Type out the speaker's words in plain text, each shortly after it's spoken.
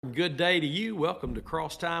Good day to you. Welcome to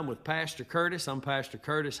Cross Time with Pastor Curtis. I'm Pastor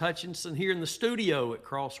Curtis Hutchinson here in the studio at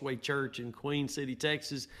Crossway Church in Queen City,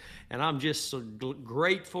 Texas. And I'm just so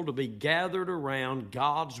grateful to be gathered around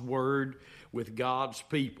God's Word with God's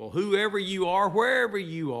people. Whoever you are, wherever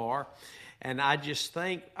you are. And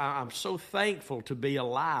I'm so thankful to be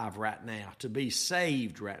alive right now, to be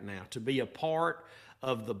saved right now, to be a part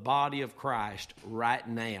of the body of Christ right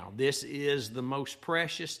now. This is the most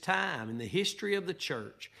precious time in the history of the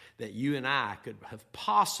church that you and I could have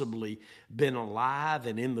possibly been alive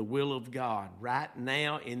and in the will of God right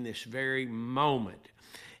now in this very moment.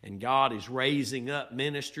 And God is raising up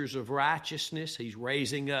ministers of righteousness. He's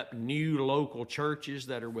raising up new local churches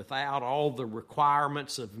that are without all the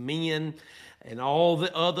requirements of men and all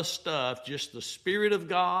the other stuff. Just the Spirit of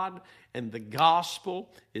God and the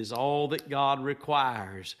gospel is all that God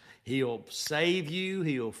requires. He'll save you,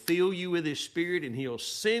 He'll fill you with His Spirit, and He'll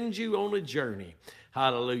send you on a journey.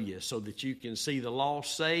 Hallelujah. So that you can see the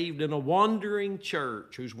lost saved and a wandering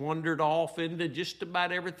church who's wandered off into just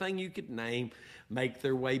about everything you could name make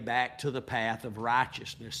their way back to the path of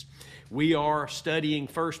righteousness. We are studying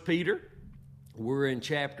 1 Peter. We're in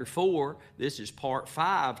chapter 4. This is part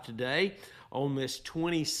 5 today on this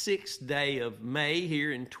 26th day of May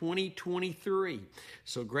here in 2023.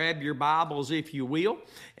 So grab your Bibles if you will,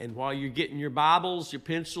 and while you're getting your Bibles, your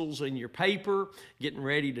pencils, and your paper, getting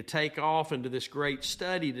ready to take off into this great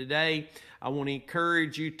study today, I want to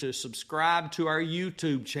encourage you to subscribe to our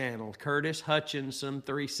YouTube channel, Curtis Hutchinson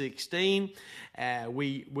 316.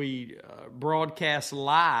 We broadcast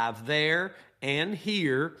live there and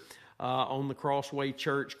here on the Crossway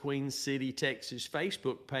Church Queen City, Texas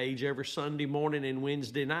Facebook page every Sunday morning and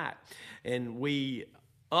Wednesday night. And we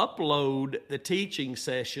upload the teaching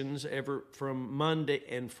sessions from Monday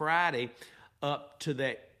and Friday up to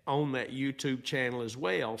that on that YouTube channel as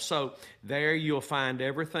well. So there you'll find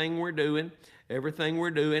everything we're doing,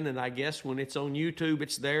 and I guess when it's on YouTube,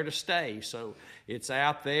 it's there to stay. So it's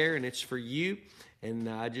out there and it's for you. And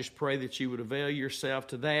I just pray that you would avail yourself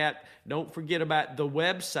to that. Don't forget about the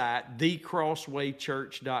website,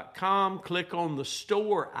 thecrosswaychurch.com. Click on the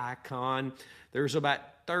store icon. There's about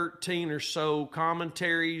 13 or so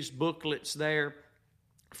commentaries, booklets there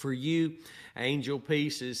for you. Angel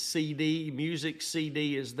Pieces CD, music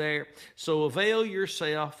CD is there. So avail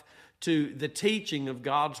yourself to the teaching of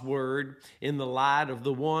God's Word in the light of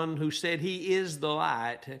the one who said He is the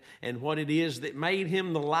light, and what it is that made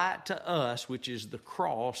Him the light to us, which is the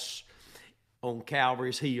cross on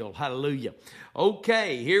Calvary's hill. Hallelujah.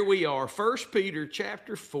 Okay, here we are, 1 Peter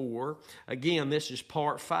chapter 4. Again, this is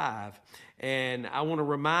part 5. And I want to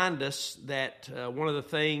remind us that one of the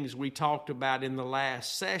things we talked about in the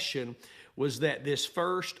last session was that this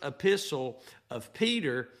first epistle of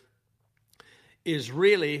Peter is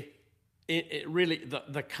really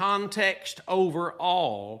the context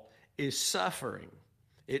overall is suffering.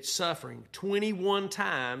 It's suffering. 21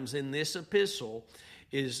 times in this epistle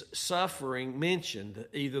is suffering mentioned.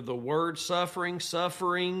 Either the word suffering,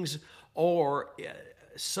 sufferings, or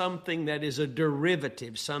something that is a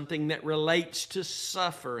derivative, something that relates to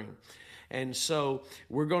suffering. And so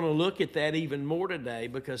we're going to look at that even more today,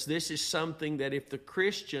 because this is something that if the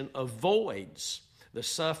Christian avoids the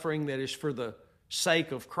suffering that is for the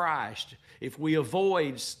sake of Christ, if we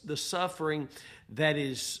avoid the suffering that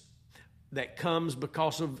comes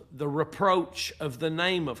because of the reproach of the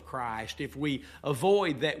name of Christ, if we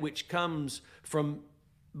avoid that which comes from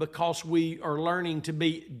because we are learning to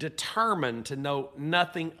be determined to know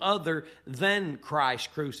nothing other than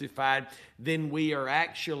Christ crucified, then we are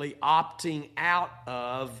actually opting out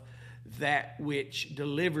of that which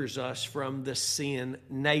delivers us from the sin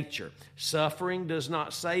nature. Suffering does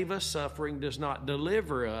not save us. Suffering does not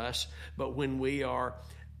deliver us. But when we are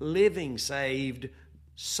living saved,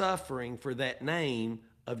 suffering for that name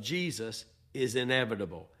of Jesus is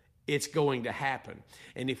inevitable. It's going to happen.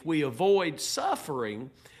 And if we avoid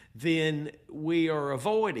suffering, then we are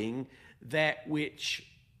avoiding that which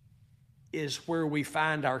is where we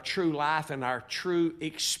find our true life and our true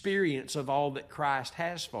experience of all that Christ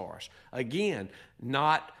has for us. Again,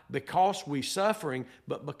 not because we're suffering,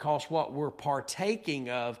 but because what we're partaking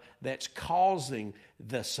of that's causing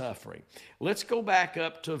the suffering. Let's go back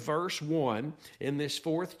up to verse 1 in this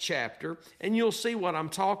 4th chapter, and you'll see what I'm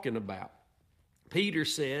talking about. Peter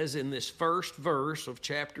says in this first verse of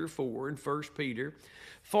chapter 4 in 1 Peter,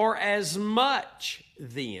 "For as much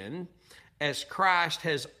then as Christ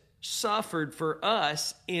has suffered for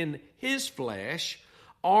us in His flesh,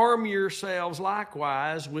 arm yourselves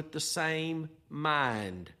likewise with the same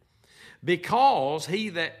mind. Because he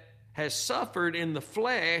that has suffered in the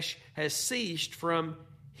flesh has ceased from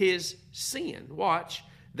his sin." Watch.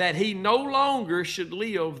 that he no longer should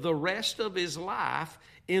live the rest of his life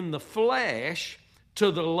in the flesh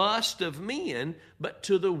to the lust of men, but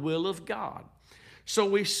to the will of God. So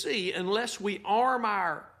we see, unless we arm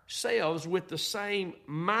ourselves with the same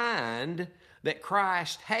mind that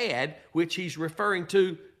Christ had, which he's referring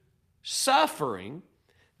to suffering,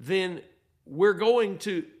 then we're going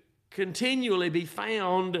to continually be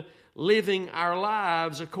found living our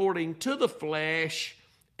lives according to the flesh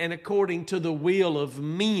and according to the will of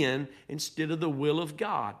men instead of the will of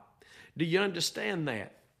God. Do you understand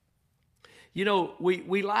that? You know,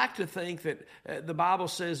 we like to think that the Bible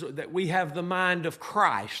says that we have the mind of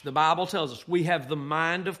Christ. The Bible tells us we have the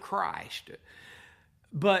mind of Christ.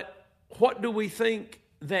 But what do we think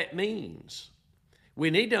that means? We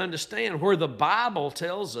need to understand where the Bible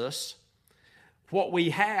tells us what we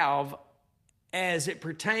have as it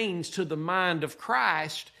pertains to the mind of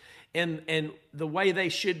Christ and the way they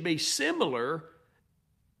should be similar,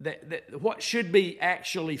 that what should be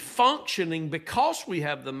actually functioning because we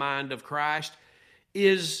have the mind of Christ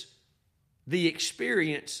is the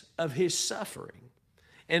experience of his suffering.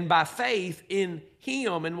 And by faith in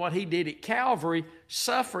him and what he did at Calvary,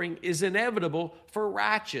 suffering is inevitable for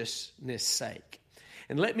righteousness' sake.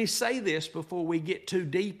 And let me say this before we get too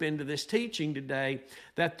deep into this teaching today,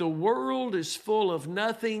 that the world is full of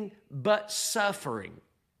nothing but suffering.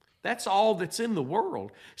 That's all that's in the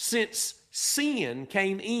world since sin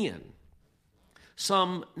came in.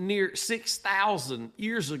 Some near 6,000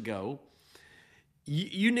 years ago,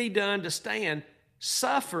 you need to understand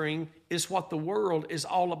suffering is what the world is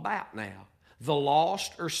all about now. The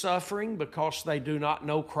lost are suffering because they do not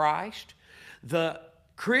know Christ. The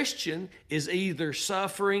Christian is either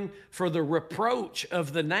suffering for the reproach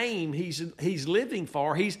of the name he's living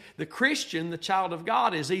for. The Christian, the child of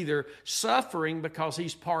God, is either suffering because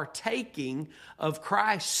he's partaking of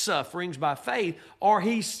Christ's sufferings by faith, or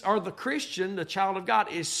the Christian, the child of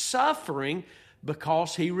God, is suffering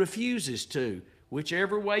because he refuses to.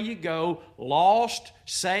 Whichever way you go, lost,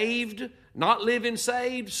 saved, not living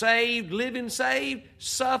saved, saved, living saved,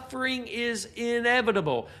 suffering is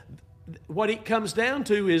inevitable. What it comes down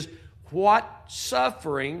to is which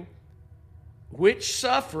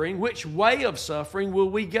way of suffering will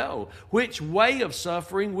we go? Which way of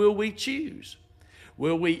suffering will we choose?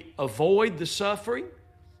 Will we avoid the suffering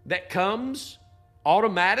that comes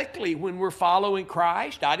automatically when we're following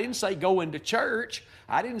Christ? I didn't say going to church.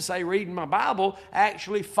 I didn't say reading my Bible.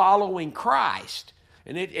 Actually following Christ.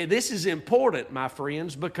 And this is important, my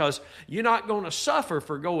friends, because you're not going to suffer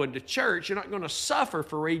for going to church. You're not going to suffer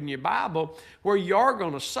for reading your Bible. Where you are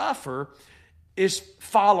going to suffer is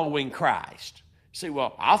following Christ. You say,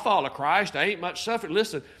 well, I'll follow Christ. I ain't much suffering.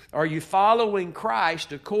 Listen, are you following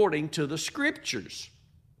Christ according to the Scriptures?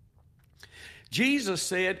 Jesus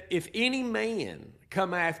said, if any man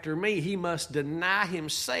come after me, he must deny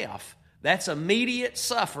himself. That's immediate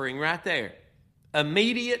suffering right there.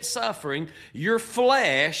 Immediate suffering. Your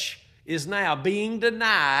flesh is now being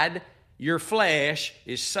denied. Your flesh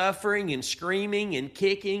is suffering and screaming and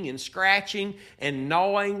kicking and scratching and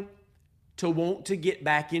gnawing to want to get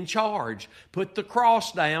back in charge. Put the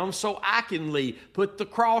cross down so I can leave. Put the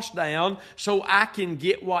cross down so I can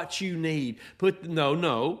get what you need.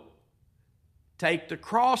 No. Take the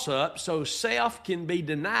cross up so self can be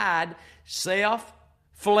denied.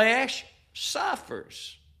 Flesh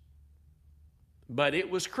suffers. But it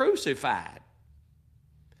was crucified.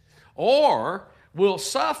 Or we'll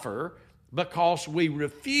suffer because we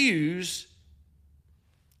refuse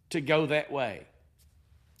to go that way.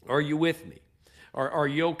 Are you with me? Or are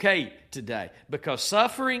you okay today? Because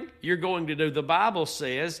suffering, you're going to do. The Bible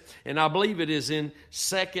says, and I believe it is in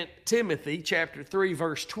 2 Timothy chapter 3,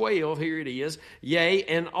 verse 12, here it is, yea,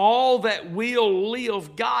 and all that will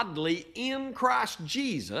live godly in Christ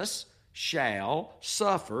Jesus shall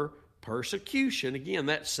suffer persecution. Again,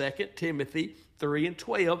 that's 2 Timothy 3 and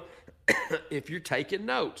 12, if you're taking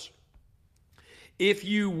notes. If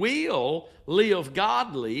you will live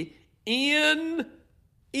godly in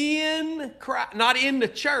Christ, not in the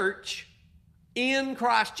church, in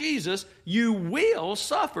Christ Jesus, you will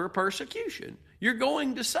suffer persecution. You're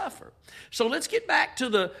going to suffer. So let's get back to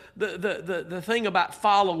the thing about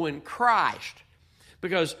following Christ.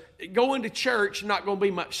 Because going to church, not going to be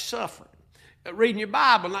much suffering. Reading your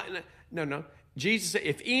Bible, no. Jesus said,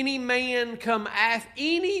 if any man come after,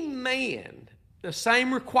 any man, the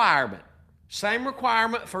same requirement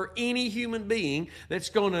for any human being that's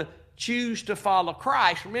going to choose to follow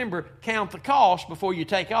Christ. Remember, count the cost before you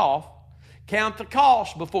take off. Count the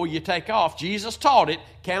cost before you take off. Jesus taught it.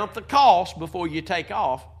 Count the cost before you take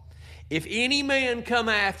off. If any man come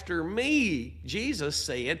after me, Jesus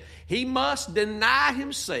said, he must deny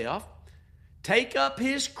himself, take up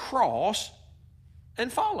his cross,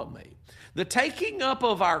 and follow me. The taking up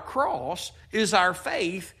of our cross is our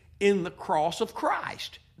faith in the cross of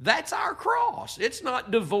Christ. That's our cross. It's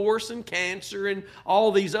not divorce and cancer and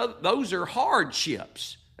all these other, those are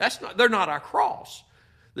hardships. They're not our cross.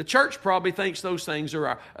 The church probably thinks those things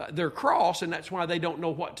are their cross, and that's why they don't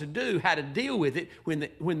know what to do, how to deal with it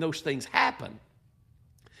when those things happen.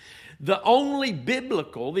 The only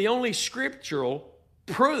biblical, the only scriptural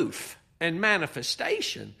proof and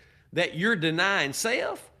manifestation that you're denying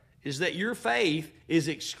self is that your faith is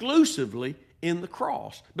exclusively in the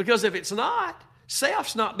cross. Because if it's not,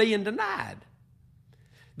 self's not being denied.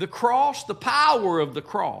 The cross, the power of the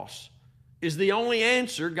cross, is the only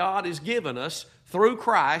answer God has given us through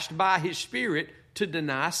Christ by His Spirit to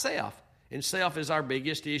deny self. And self is our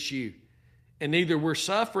biggest issue. And either we're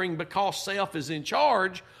suffering because self is in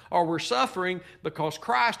charge, or we're suffering because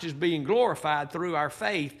Christ is being glorified through our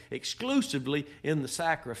faith exclusively in the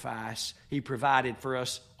sacrifice He provided for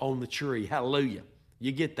us on the tree. Hallelujah.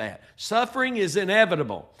 You get that? Suffering is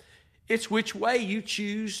inevitable. It's which way you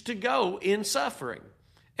choose to go in suffering.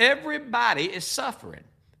 Everybody is suffering.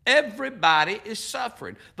 Everybody is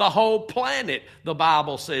suffering. The whole planet, the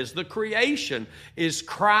Bible says, the creation is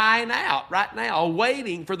crying out right now,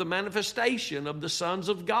 waiting for the manifestation of the sons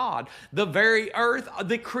of God. The very earth,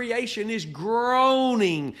 the creation is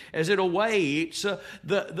groaning as it awaits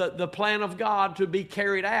the plan of God to be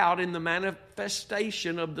carried out in the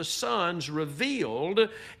manifestation of the sons revealed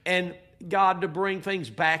and God to bring things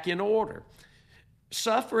back in order.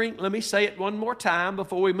 Suffering, let me say it one more time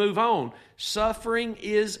before we move on. Suffering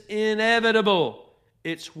is inevitable.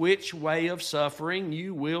 It's which way of suffering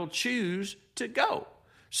you will choose to go.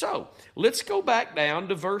 So, let's go back down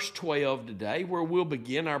to verse 12 today where we'll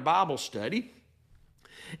begin our Bible study.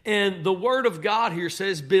 And the Word of God here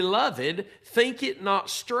says, "Beloved, think it not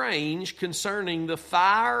strange concerning the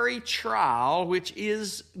fiery trial which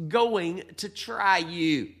is going to try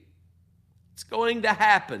you." It's going to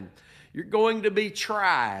happen. You're going to be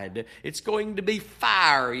tried. It's going to be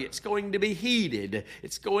fiery. It's going to be heated.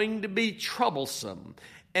 It's going to be troublesome.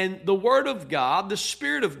 And the Word of God, the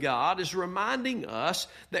Spirit of God, is reminding us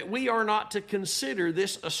that we are not to consider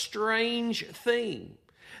this a strange thing.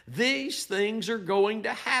 These things are going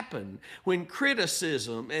to happen when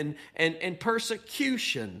criticism and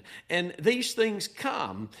persecution and these things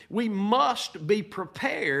come. We must be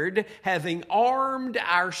prepared, having armed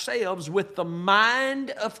ourselves with the mind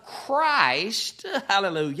of Christ,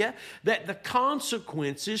 hallelujah, that the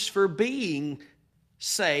consequences for being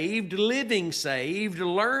saved, living saved,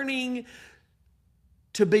 learning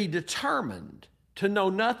to be determined, to know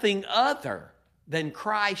nothing other than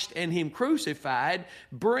Christ and Him crucified,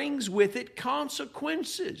 brings with it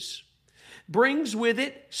consequences, brings with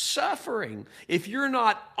it suffering. If you're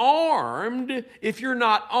not armed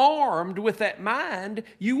with that mind,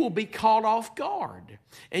 you will be caught off guard.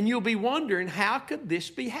 And you'll be wondering, how could this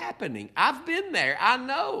be happening? I've been there. I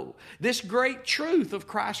know this great truth of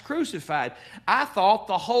Christ crucified. I thought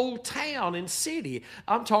the whole town and city,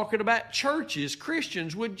 I'm talking about churches,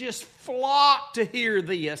 Christians, would just flock to hear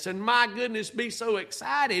this and my goodness, be so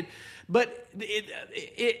excited. But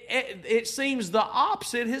it seems the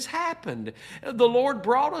opposite has happened. The Lord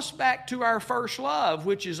brought us back to our first love,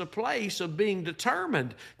 which is a place of being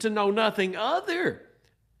determined to know nothing other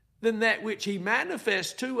than that which He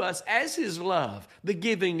manifests to us as His love, the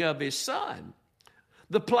giving of His Son.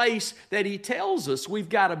 The place that He tells us we've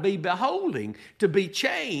got to be beholding, to be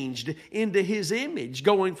changed into His image,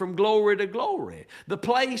 going from glory to glory. The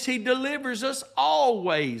place He delivers us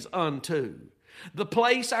always unto. The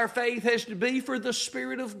place our faith has to be for the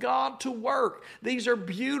Spirit of God to work. These are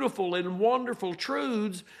beautiful and wonderful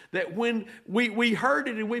truths that when we heard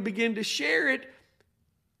it and we began to share it,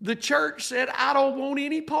 the church said, I don't want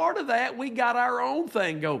any part of that. We got our own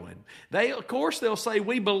thing going. Of course, they'll say,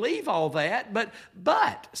 we believe all that, but.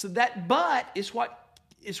 So that but is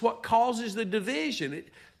what causes the division.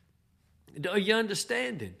 Are you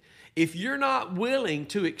understanding? If you're not willing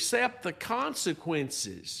to accept the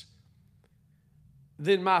consequences,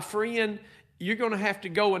 then my friend, you're going to have to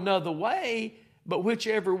go another way. But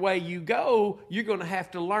whichever way you go, you're going to have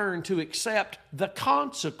to learn to accept the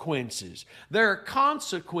consequences. There are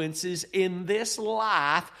consequences in this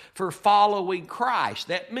life for following Christ.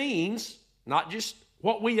 That means not just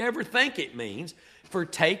what we ever think it means, for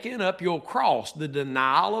taking up your cross, the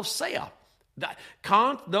denial of self. That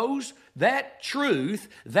truth,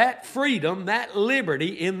 that freedom, that liberty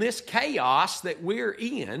in this chaos that we're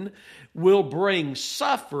in will bring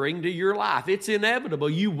suffering to your life. It's inevitable.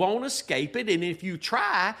 You won't escape it, and if you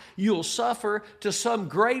try, you'll suffer to some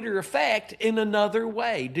greater effect in another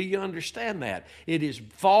way. Do you understand that? It is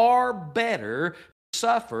far better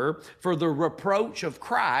suffer for the reproach of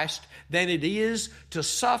Christ than it is to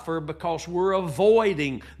suffer because we're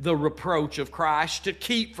avoiding the reproach of Christ to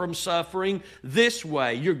keep from suffering this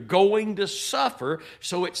way. You're going to suffer,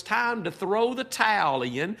 so it's time to throw the towel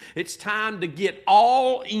in. It's time to get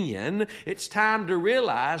all in. It's time to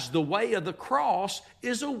realize the way of the cross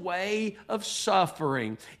is a way of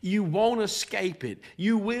suffering. You won't escape it.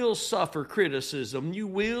 You will suffer criticism. You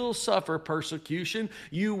will suffer persecution.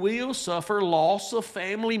 You will suffer loss of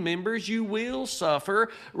family members. You will suffer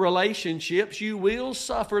relationships. You will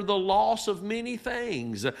suffer the loss of many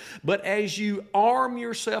things. But as you arm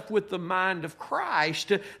yourself with the mind of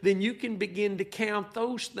Christ, then you can begin to count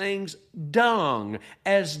those things dung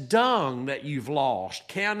that you've lost,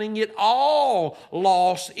 counting it all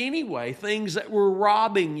loss anyway, things that were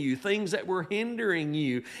robbing you, things that were hindering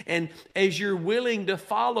you. And as you're willing to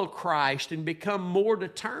follow Christ and become more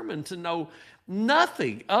determined to know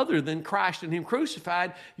nothing other than Christ and Him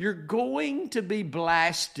crucified, you're going to be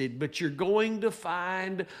blasted, but you're going to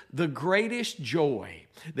find the greatest joy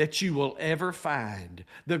that you will ever find.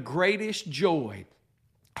 The greatest joy.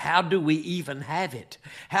 How do we even have it?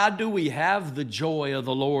 How do we have the joy of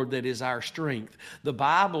the Lord that is our strength? The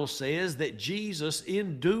Bible says that Jesus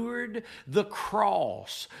endured the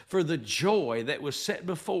cross for the joy that was set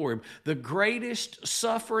before Him. The greatest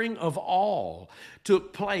suffering of all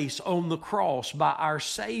took place on the cross by our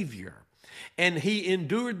Savior. And He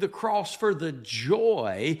endured the cross for the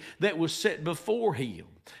joy that was set before Him.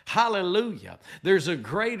 Hallelujah. There's a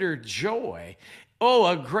greater joy. Oh,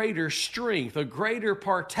 a greater strength, a greater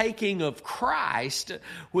partaking of Christ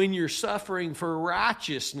when you're suffering for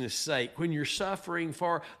righteousness' sake, when you're suffering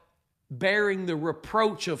for bearing the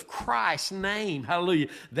reproach of Christ's name. Hallelujah.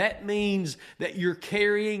 That means that you're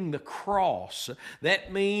carrying the cross.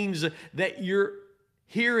 That means that you're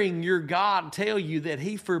hearing your God tell you that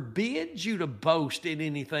He forbids you to boast in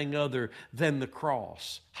anything other than the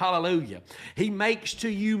cross. Hallelujah. He makes to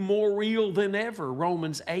you more real than ever,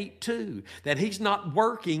 Romans 8:2, that He's not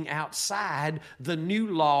working outside the new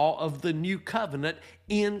law of the new covenant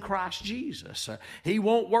in Christ Jesus. He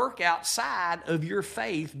won't work outside of your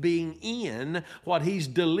faith being in what He's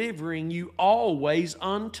delivering you always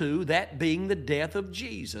unto, that being the death of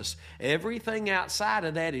Jesus. Everything outside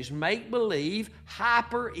of that is make-believe,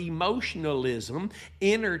 hyper-emotionalism,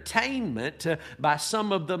 entertainment by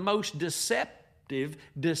some of the most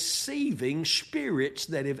deceiving spirits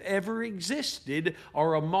that have ever existed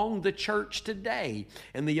are among the church today.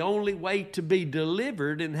 And the only way to be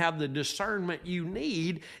delivered and have the discernment you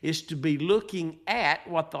need is to be looking at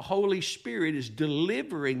what the Holy Spirit is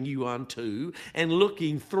delivering you unto and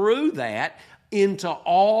looking through that into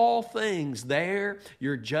all things. There,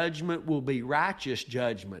 your judgment will be righteous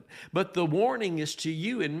judgment. But the warning is to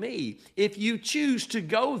you and me. If you choose to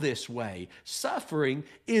go this way, suffering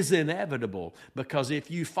is inevitable, because if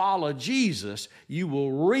you follow Jesus, you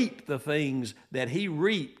will reap the things that He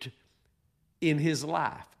reaped in His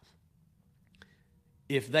life.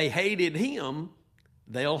 If they hated Him,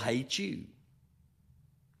 they'll hate you.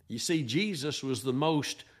 You see, Jesus was the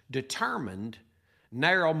most determined,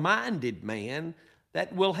 narrow-minded man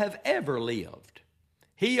that will have ever lived.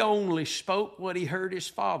 He only spoke what He heard His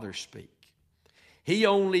Father speak. He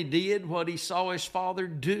only did what He saw His Father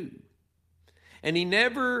do. And He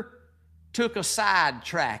never took a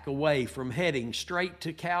sidetrack away from heading straight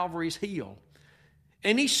to Calvary's hill.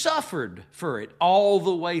 And He suffered for it all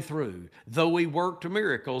the way through. Though He worked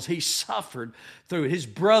miracles, He suffered through it. His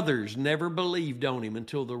brothers never believed on Him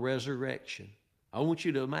until the resurrection. I want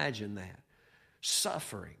you to imagine that.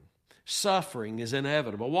 Suffering is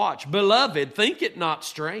inevitable. Watch, beloved, think it not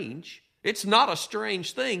strange. It's not a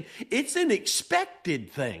strange thing. It's an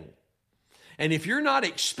expected thing. And if you're not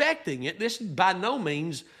expecting it, this by no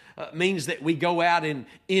means means that we go out and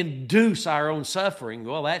induce our own suffering.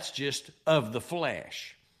 Well, that's just of the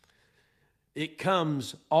flesh. It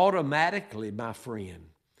comes automatically, my friend,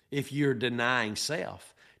 if you're denying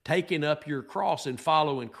self, taking up your cross and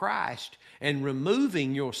following Christ, and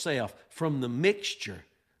removing yourself from the mixture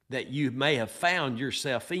that you may have found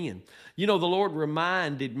yourself in. You know, the Lord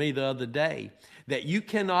reminded me the other day that you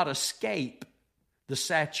cannot escape the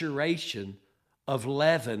saturation of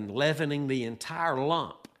leavening the entire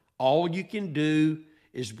lump. All you can do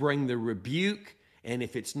is bring the rebuke, and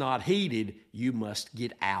if it's not heeded, you must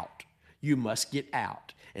get out. You must get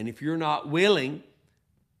out. And if you're not willing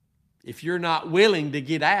to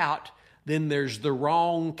get out, then there's the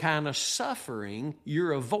wrong kind of suffering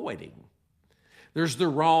you're avoiding. There's the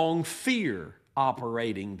wrong fear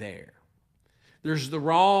operating there. There's the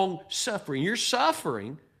wrong suffering. You're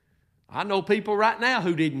suffering. I know people right now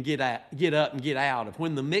who didn't get up and get out of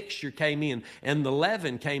when the mixture came in and the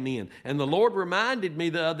leaven came in. And the Lord reminded me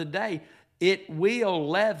the other day, it will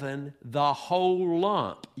leaven the whole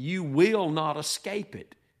lump. You will not escape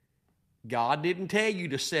it. God didn't tell you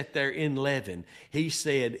to sit there in leaven. He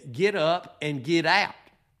said, get up and get out.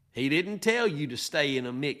 He didn't tell you to stay in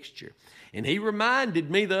a mixture. And He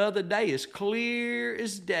reminded me the other day, as clear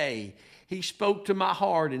as day, He spoke to my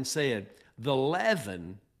heart and said, the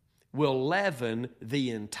leaven will leaven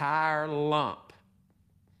the entire lump.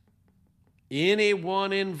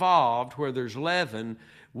 Anyone involved where there's leaven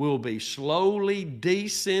will be slowly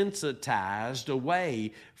desensitized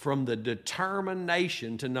away from the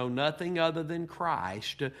determination to know nothing other than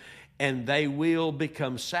Christ, and they will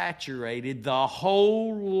become saturated. The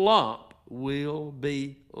whole lump will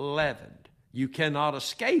be leavened. You cannot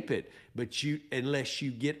escape it, but unless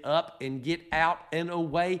you get up and get out and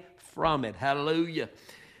away from it. Hallelujah.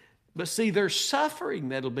 But see, there's suffering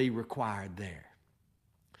that'll be required there.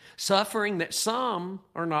 Suffering that some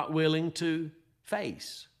are not willing to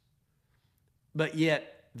face. But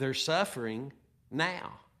yet they're suffering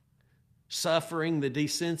now. Suffering the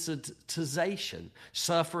desensitization.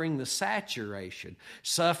 Suffering the saturation.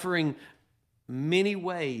 Suffering many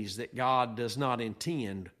ways that God does not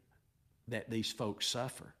intend that these folks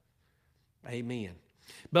suffer. Amen.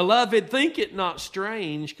 Beloved, think it not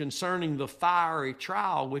strange concerning the fiery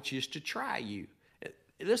trial which is to try you.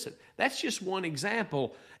 Listen, that's just one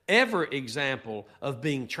example. Every example of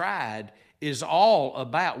being tried is all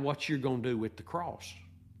about what you're going to do with the cross,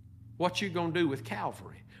 what you're going to do with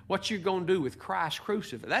Calvary, what you're going to do with Christ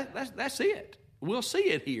crucified. That's it. We'll see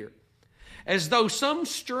it here. As though some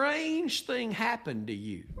strange thing happened to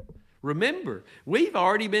you. Remember, we've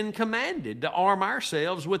already been commanded to arm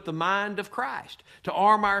ourselves with the mind of Christ, to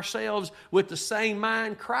arm ourselves with the same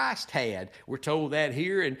mind Christ had. We're told that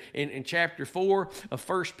here in chapter 4 of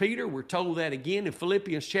 1 Peter. We're told that again in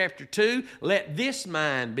Philippians chapter 2. Let this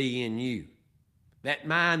mind be in you, that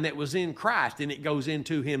mind that was in Christ, and it goes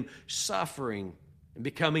into Him suffering and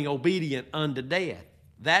becoming obedient unto death.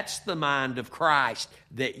 That's the mind of Christ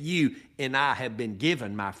that you and I have been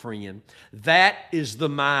given, my friend. That is the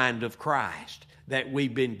mind of Christ that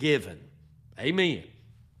we've been given. Amen.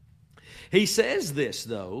 He says this,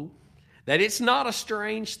 though, that it's not a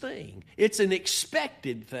strange thing. It's an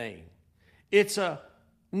expected thing. It's a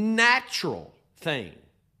natural thing.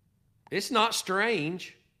 It's not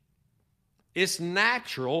strange. It's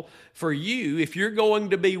natural for you, if you're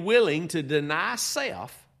going to be willing to deny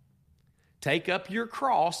self, take up your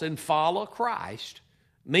cross and follow Christ,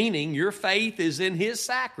 meaning your faith is in His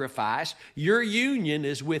sacrifice. Your union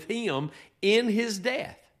is with Him in His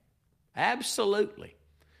death. Absolutely.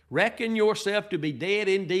 Reckon yourself to be dead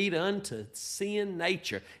indeed unto sin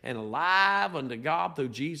nature and alive unto God through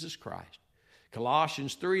Jesus Christ.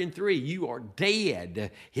 Colossians 3:3, you are dead,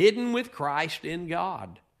 hidden with Christ in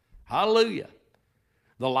God. Hallelujah.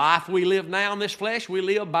 The life we live now in this flesh, we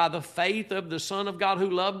live by the faith of the Son of God who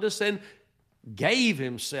loved us and gave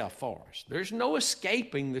Himself for us. There's no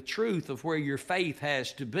escaping the truth of where your faith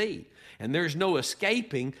has to be. And there's no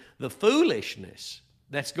escaping the foolishness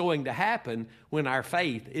that's going to happen when our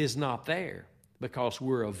faith is not there, because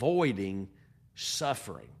we're avoiding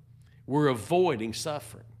suffering. We're avoiding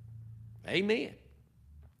suffering. Amen.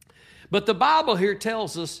 But the Bible here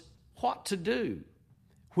tells us what to do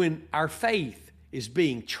when our faith is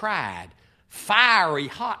being tried. Fiery,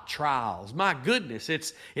 hot trials. My goodness,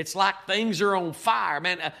 it's like things are on fire.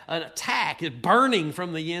 Man, an attack is burning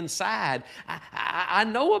from the inside. I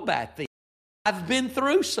know about this. I've been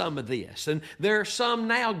through some of this, and there are some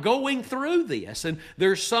now going through this, and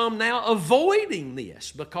there's some now avoiding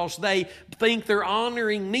this because they think they're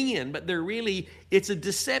honoring men, but it's a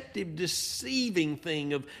deceptive, deceiving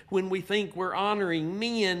thing of when we think we're honoring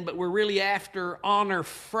men, but we're really after honor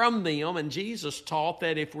from them. And Jesus taught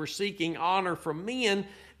that if we're seeking honor from men,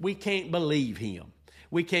 we can't believe Him.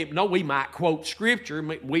 We might quote Scripture,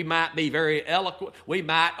 we might be very eloquent, we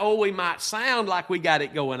might sound like we got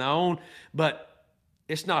it going on, but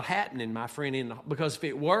it's not happening, my friend, because if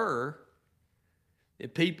it were,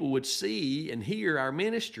 if people would see and hear our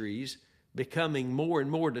ministries becoming more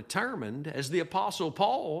and more determined, as the Apostle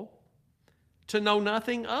Paul to know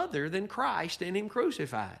nothing other than Christ and Him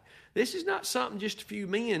crucified. This is not something just a few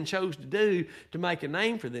men chose to do to make a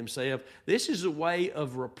name for themselves. This is a way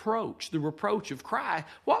of reproach, the reproach of Christ.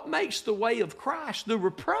 What makes the way of Christ the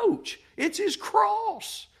reproach? It's His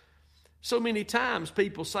cross. So many times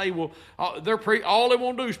people say, well, all they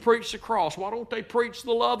want to do is preach the cross. Why don't they preach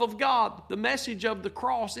the love of God? The message of the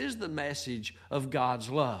cross is the message of God's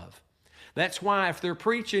love. That's why if they're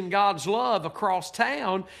preaching God's love across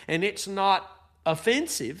town and it's not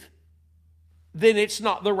offensive, then it's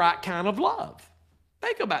not the right kind of love.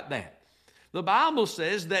 Think about that. The Bible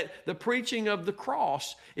says that the preaching of the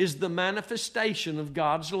cross is the manifestation of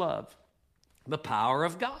God's love, the power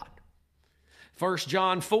of God. 1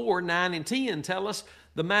 John 4, 9 and 10 tell us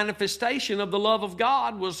the manifestation of the love of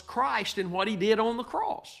God was Christ and what He did on the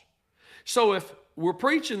cross. So if we're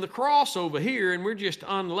preaching the cross over here and we're just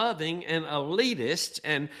unloving and elitists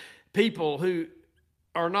and people who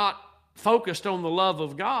are not focused on the love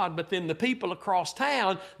of God, but then the people across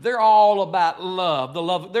town, they're all about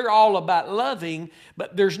love. They're all about loving,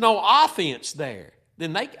 but there's no offense there.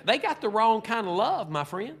 Then they got the wrong kind of love, my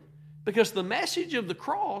friend, because the message of the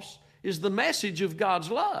cross is the message of God's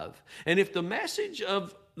love. And if the message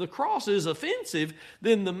of the cross is offensive,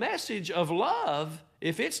 then the message of love,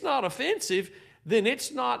 if it's not offensive, then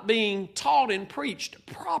it's not being taught and preached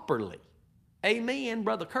properly. Amen,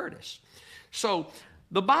 Brother Curtis. So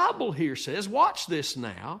the Bible here says, watch this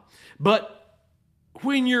now, but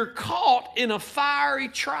when you're caught in a fiery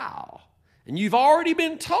trial, and you've already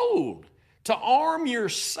been told to arm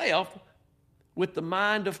yourself with the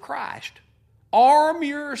mind of Christ, arm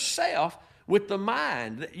yourself with the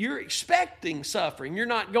mind that you're expecting suffering. You're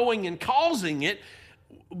not going and causing it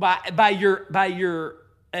by your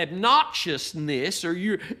obnoxiousness or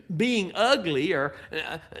you're being ugly or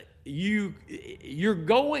you're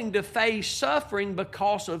going to face suffering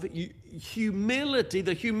because of humility,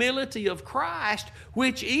 the humility of Christ,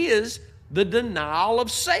 which is the denial of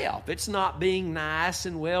self. It's not being nice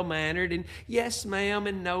and well-mannered and yes, ma'am,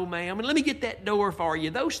 and no, ma'am, and let me get that door for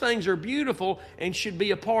you. Those things are beautiful and should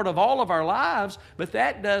be a part of all of our lives, but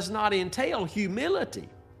that does not entail humility.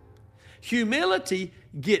 Humility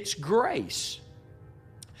gets grace.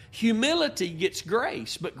 Humility gets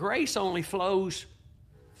grace, but grace only flows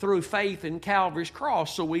through faith in Calvary's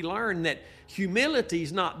cross. So we learn that humility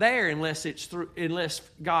is not there unless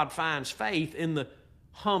God finds faith in the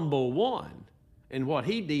humble one and what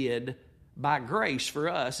He did by grace for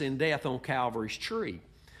us in death on Calvary's tree.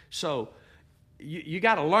 So you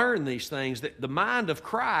got to learn these things, that the mind of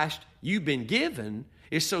Christ you've been given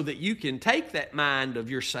is so that you can take that mind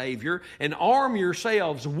of your Savior and arm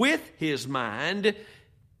yourselves with His mind,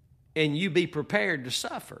 and you be prepared to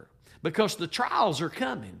suffer. Because the trials are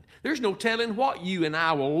coming. There's no telling what you and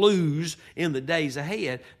I will lose in the days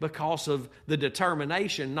ahead because of the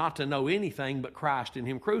determination not to know anything but Christ and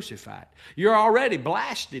Him crucified. You're already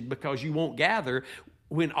blasted because you won't gather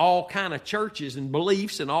when all kind of churches and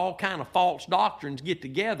beliefs and all kind of false doctrines get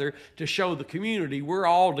together to show the community we're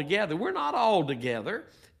all together. We're not all together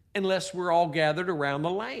unless we're all gathered around the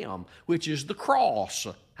Lamb, which is the cross.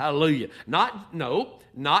 Hallelujah.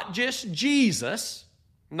 Not just Jesus.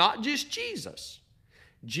 Not just Jesus.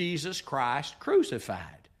 Jesus Christ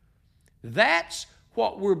crucified. That's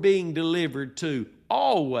what we're being delivered to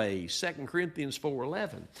always. 2 Corinthians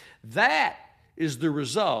 4:11. That is the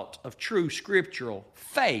result of true scriptural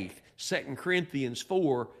faith. 2 Corinthians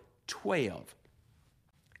 4:12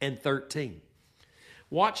 and 13.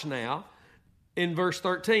 Watch now in verse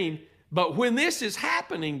 13. But when this is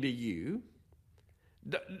happening to you,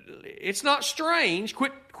 it's not strange.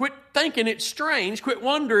 Quit thinking it's strange. Quit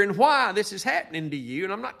wondering why this is happening to you.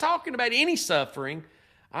 And I'm not talking about any suffering.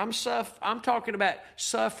 I'm talking about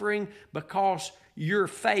suffering because your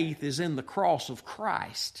faith is in the cross of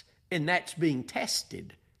Christ, and that's being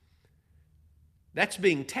tested. That's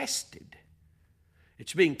being tested.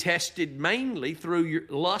 It's being tested mainly through your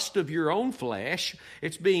lust of your own flesh.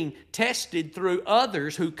 It's being tested through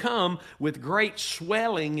others who come with great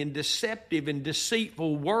swelling and deceptive and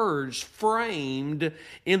deceitful words framed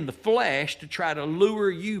in the flesh to try to lure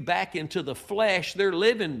you back into the flesh they're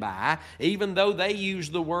living by, even though they use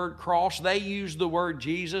the word cross, they use the word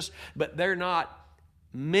Jesus, but they're not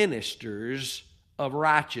ministers of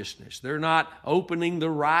righteousness. They're not opening the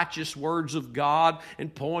righteous words of God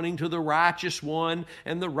and pointing to the righteous one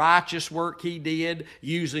and the righteous work He did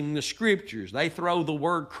using the Scriptures. They throw the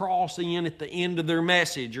word cross in at the end of their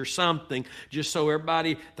message or something just so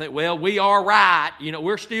everybody think, well, we are right.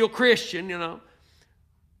 We're still Christian,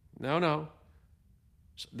 No.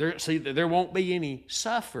 There won't be any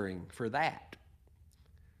suffering for that.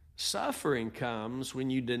 Suffering comes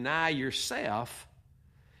when you deny yourself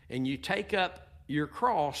and you take up your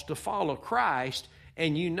cross to follow Christ,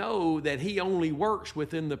 and you know that He only works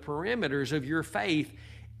within the perimeters of your faith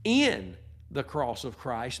in the cross of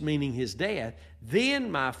Christ, meaning His death.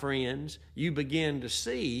 Then, my friends, you begin to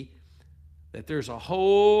see that there's a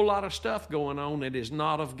whole lot of stuff going on that is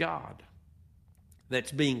not of God,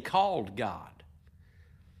 that's being called God,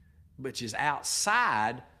 which is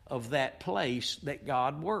outside of that place that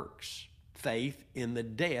God works. Faith in the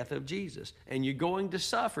death of Jesus. And you're going to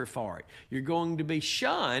suffer for it. You're going to be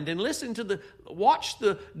shunned. And watch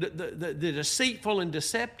the deceitful and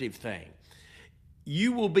deceptive thing.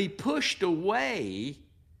 You will be pushed away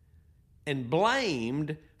and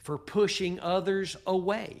blamed for pushing others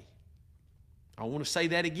away. I want to say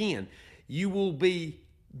that again. You will be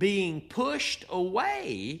being pushed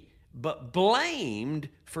away, but blamed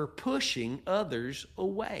for pushing others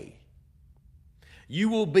away. You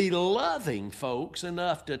will be loving folks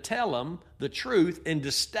enough to tell them the truth and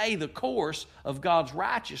to stay the course of God's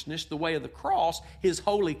righteousness, the way of the cross, His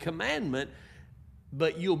holy commandment,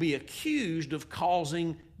 but you'll be accused of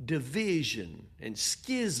causing division and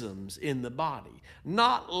schisms in the body,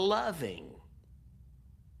 not loving.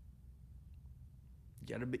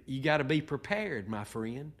 You got to be prepared, my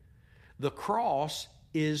friend. The cross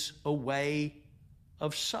is a way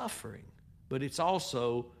of suffering, but it's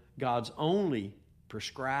also God's only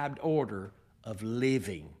prescribed order of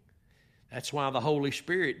living. That's why the Holy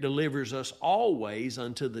Spirit delivers us always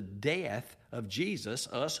unto the death of Jesus,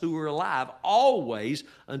 us who are alive, always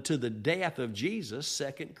unto the death of Jesus,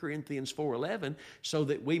 2 Corinthians 4:11, so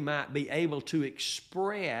that we might be able to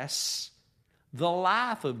express the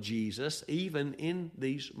life of Jesus even in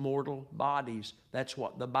these mortal bodies. That's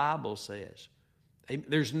what the Bible says.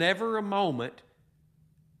 There's never a moment,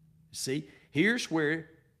 see, here's where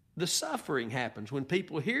the suffering happens. When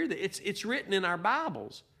people hear that, it's written in our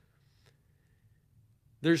Bibles.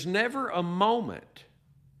 There's never a moment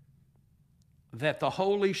that the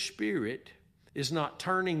Holy Spirit is not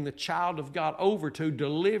turning the child of God over to,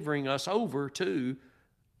 delivering us over to,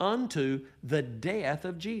 unto the death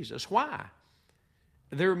of Jesus. Why?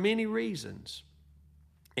 There are many reasons.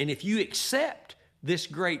 And if you accept this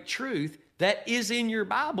great truth that is in your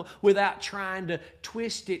Bible without trying to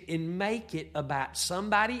twist it and make it about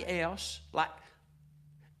somebody else, like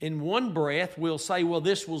in one breath we'll say, well,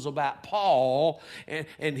 this was about Paul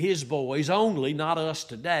and his boys only, not us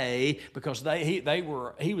today, because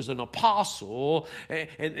he was an apostle,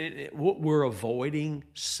 and we're avoiding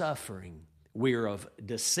suffering. We're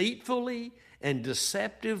deceitfully and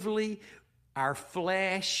deceptively, our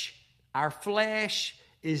flesh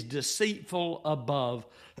is deceitful above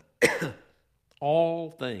all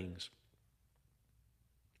things.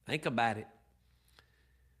 Think about it.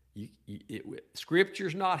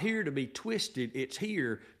 Scripture's not here to be twisted. It's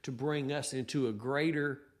here to bring us into a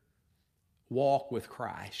greater walk with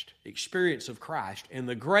Christ, experience of Christ. And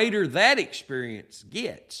the greater that experience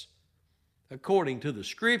gets, according to the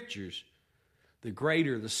Scriptures, the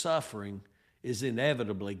greater the suffering is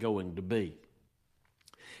inevitably going to be.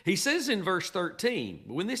 He says in verse 13,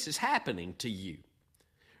 when this is happening to you,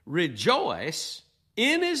 rejoice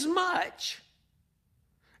inasmuch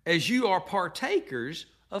as you are partakers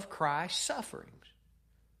of Christ's sufferings.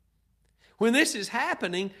 When this is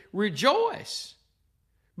happening, rejoice.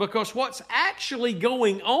 Because what's actually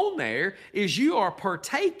going on there is you are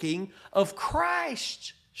partaking of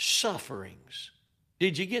Christ's sufferings.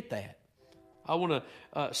 Did you get that? I want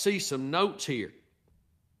to see some notes here.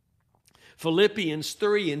 Philippians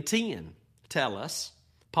 3:10 tell us,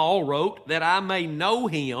 Paul wrote, that I may know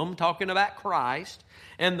Him, talking about Christ,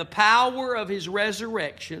 and the power of His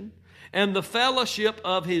resurrection, and the fellowship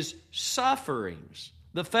of His sufferings.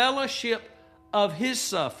 The fellowship of His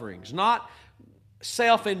sufferings, not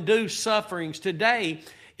self-induced sufferings. Today,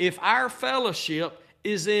 if our fellowship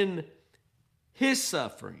is in His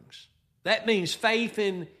sufferings, that means faith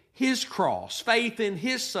in His cross, faith in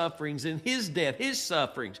His sufferings, in His death, His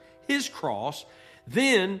sufferings, His cross,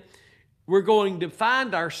 then we're going to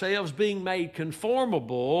find ourselves being made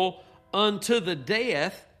conformable unto the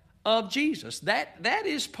death of Jesus. That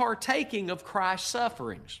is partaking of Christ's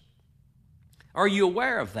sufferings. Are you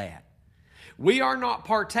aware of that? We are not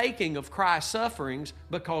partaking of Christ's sufferings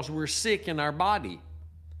because we're sick in our body.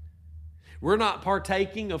 We're not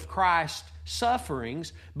partaking of Christ's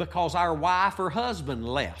sufferings because our wife or husband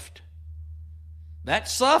left.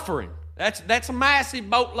 That's suffering. That's a massive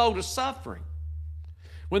boatload of suffering.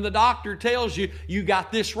 When the doctor tells you, you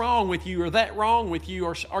got this wrong with you or that wrong with you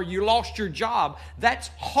or you lost your job, that's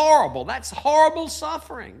horrible. That's horrible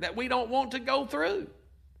suffering that we don't want to go through.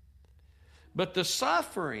 But the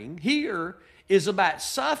suffering here is about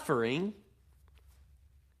suffering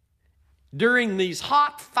during these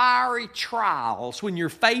hot, fiery trials when your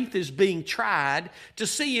faith is being tried to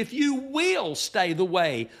see if you will stay the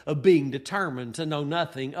way of being determined to know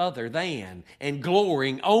nothing other than and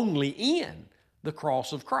glorying only in the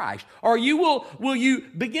cross of Christ. Or will you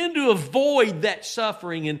begin to avoid that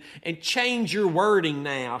suffering and change your wording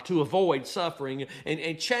now to avoid suffering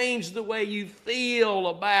and change the way you feel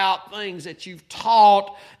about things that you've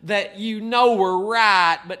taught that you know were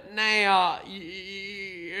right, but now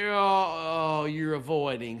you're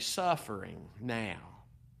avoiding suffering now.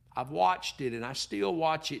 I've watched it and I still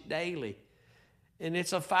watch it daily. And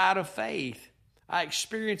it's a fight of faith. I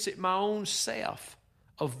experience it my own self,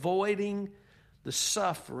 avoiding the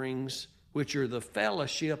sufferings which are the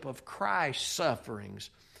fellowship of Christ's sufferings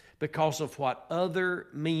because of what other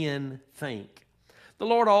men think. The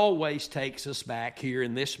Lord always takes us back here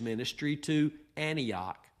in this ministry to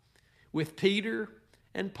Antioch with Peter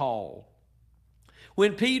and Paul.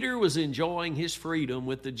 When Peter was enjoying his freedom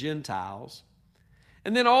with the Gentiles,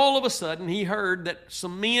 and then all of a sudden he heard that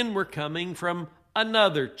some men were coming from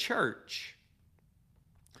another church.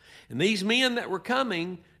 And these men that were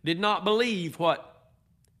coming did not believe what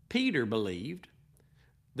Peter believed.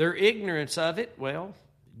 Their ignorance of it, well,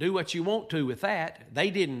 do what you want to with that. They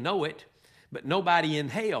didn't know it, but nobody in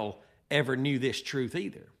hell ever knew this truth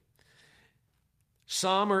either.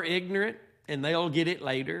 Some are ignorant and they'll get it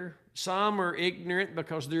later. Some are ignorant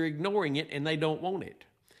because they're ignoring it and they don't want it.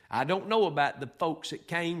 I don't know about the folks that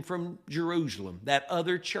came from Jerusalem, that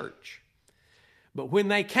other church. But when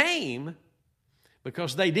they came,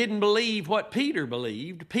 because they didn't believe what Peter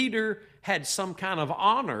believed, Peter had some kind of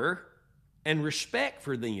honor and respect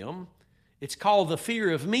for them. It's called the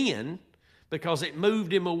fear of men because it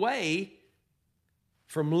moved him away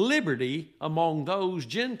from liberty among those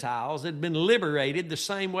Gentiles that had been liberated the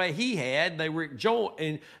same way he had. They were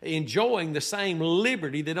enjoying the same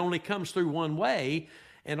liberty that only comes through one way.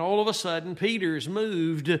 And all of a sudden, Peter's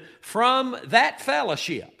moved from that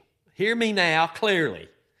fellowship. Hear me now clearly.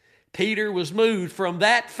 Peter was moved from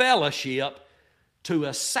that fellowship to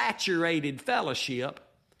a saturated fellowship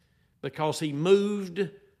because he moved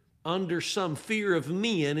under some fear of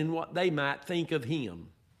men and what they might think of him.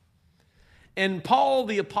 And Paul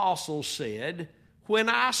the apostle said, when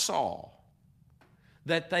I saw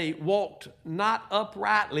that they walked not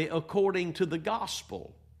uprightly according to the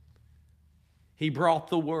gospel, he brought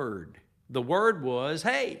the word. The word was,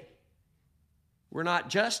 hey, we're not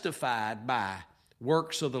justified by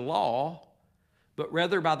works of the law, but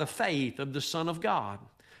rather by the faith of the Son of God.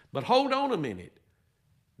 But hold on a minute.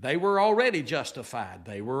 They were already justified.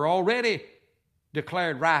 They were already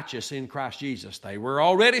declared righteous in Christ Jesus. They were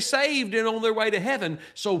already saved and on their way to heaven.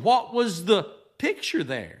 So what was the picture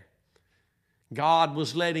there? God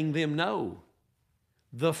was letting them know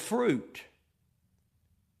the fruit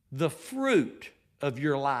of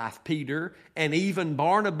your life, Peter, and even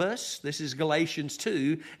Barnabas, this is Galatians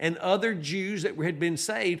 2, and other Jews that had been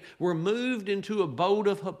saved were moved into a boat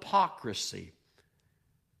of hypocrisy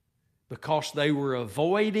because they were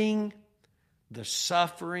avoiding the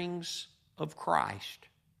sufferings of Christ.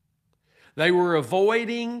 They were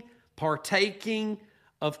avoiding partaking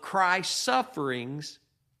of Christ's sufferings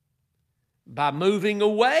by moving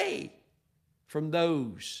away from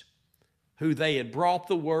those who they had brought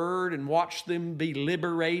the word and watched them be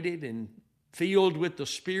liberated and filled with the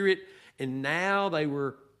Spirit, and now they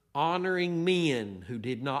were honoring men who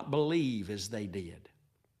did not believe as they did.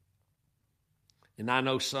 And I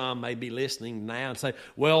know some may be listening now and say,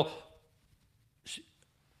 well,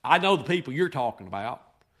 I know the people you're talking about,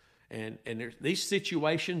 and these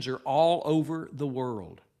situations are all over the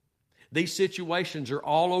world. These situations are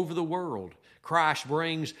all over the world. Christ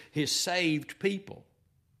brings His saved people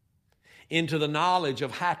into the knowledge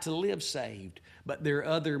of how to live saved. But there are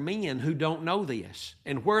other men who don't know this.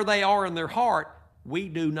 And where they are in their heart, we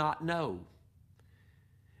do not know.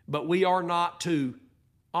 But we are not to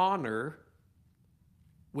honor,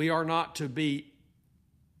 we are not to be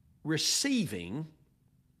receiving,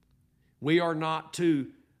 we are not to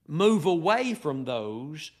move away from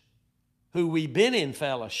those who we've been in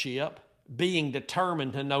fellowship, being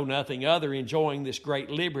determined to know nothing other, enjoying this great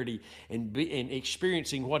liberty and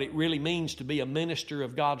experiencing what it really means to be a minister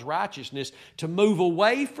of God's righteousness, to move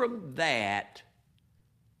away from that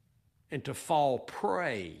and to fall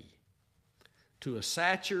prey to a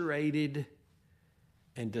saturated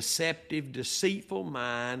and deceptive, deceitful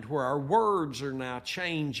mind where our words are now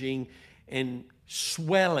changing and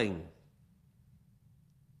swelling.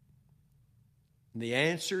 The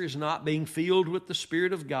answer is not being filled with the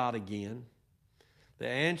Spirit of God again. The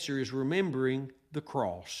answer is remembering the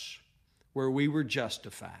cross where we were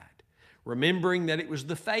justified. Remembering that it was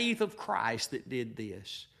the faith of Christ that did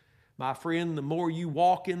this. My friend, the more you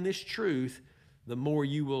walk in this truth, the more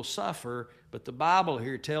you will suffer. But the Bible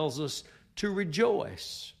here tells us to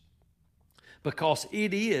rejoice, because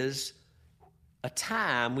it is a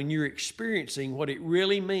time when you're experiencing what it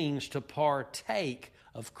really means to partake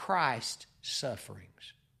of Christ's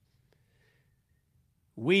sufferings.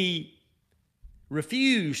 We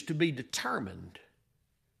refuse to be determined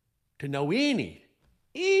to know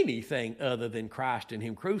anything other than Christ and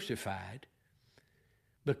Him crucified,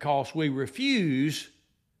 because we refuse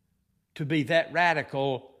to be that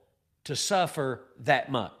radical to suffer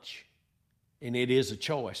that much. And it is a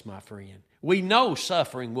choice, my friend. We know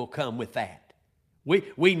suffering will come with that.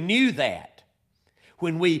 We knew that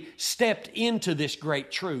when we stepped into this great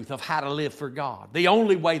truth of how to live for God, the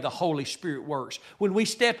only way the Holy Spirit works. When we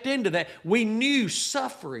stepped into that, we knew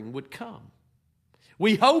suffering would come.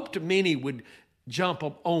 We hoped many would jump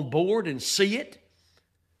up on board and see it.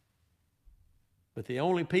 But the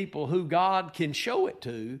only people who God can show it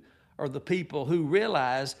to are the people who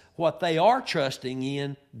realize what they are trusting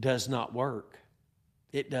in does not work.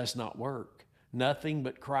 It does not work. Nothing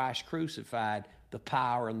but Christ crucified, the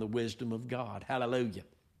power and the wisdom of God. Hallelujah.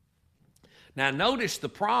 Now notice the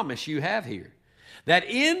promise you have here, that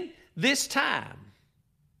in this time,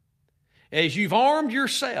 as you've armed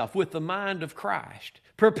yourself with the mind of Christ,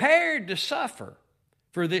 prepared to suffer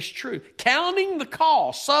for this truth, counting the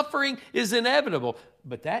cost, suffering is inevitable.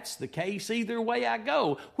 But that's the case either way I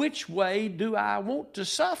go. Which way do I want to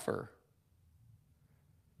suffer?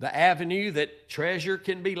 The avenue that treasure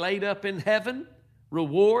can be laid up in heaven,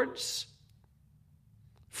 rewards,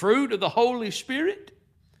 fruit of the Holy Spirit,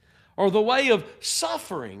 or the way of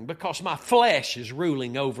suffering because my flesh is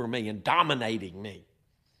ruling over me and dominating me,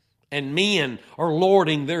 and men are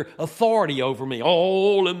lording their authority over me,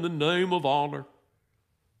 all in the name of honor,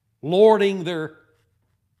 lording their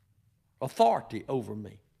authority over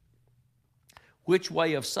me. Which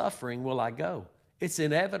way of suffering will I go? It's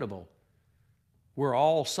inevitable. We're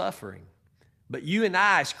all suffering. But you and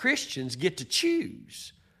I as Christians get to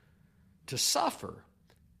choose to suffer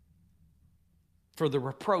for the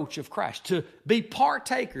reproach of Christ, to be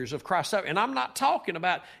partakers of Christ's suffering. And I'm not talking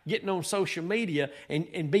about getting on social media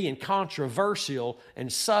and being controversial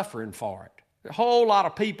and suffering for it. A whole lot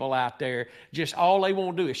of people out there, just all they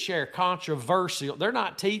want to do is share controversial. They're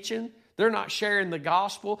not teaching. They're not sharing the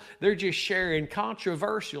gospel. They're just sharing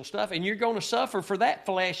controversial stuff. And you're going to suffer for that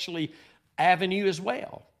fleshly avenue as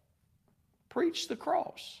well. Preach the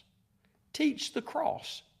cross. Teach the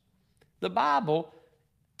cross. The Bible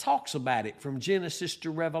talks about it from Genesis to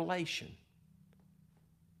Revelation.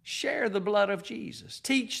 Share the blood of Jesus.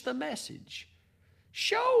 Teach the message.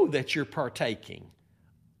 Show that you're partaking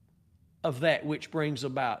of that which brings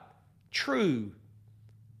about true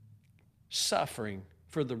suffering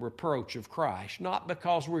for the reproach of Christ. Not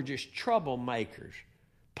because we're just troublemakers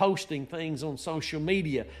posting things on social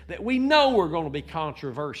media that we know are going to be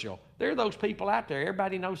controversial. There are those people out there.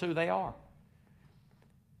 Everybody knows who they are.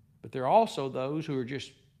 But there are also those who are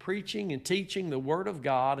just preaching and teaching the Word of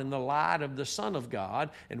God in the light of the Son of God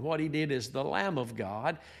and what He did as the Lamb of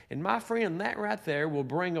God. And my friend, that right there will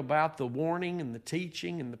bring about the warning and the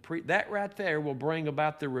teaching and that right there will bring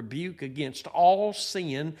about the rebuke against all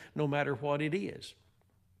sin, no matter what it is.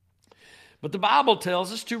 But the Bible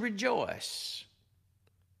tells us to rejoice,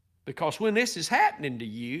 because when this is happening to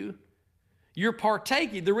you, you're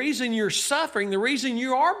partaking. The reason you're suffering, the reason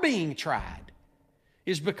you are being tried,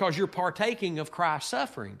 is because you're partaking of Christ's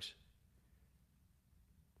sufferings.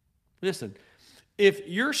 Listen, if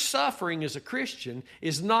your suffering as a Christian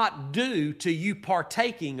is not due to you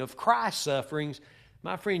partaking of Christ's sufferings,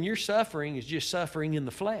 my friend, your suffering is just suffering in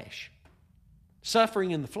the flesh. Suffering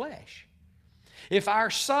in the flesh. If our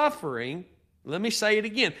suffering, let me say it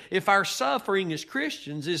again, if our suffering as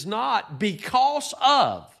Christians is not because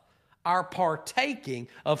of our partaking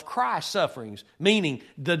of Christ's sufferings, meaning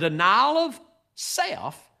the denial of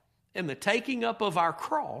self and the taking up of our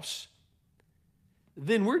cross,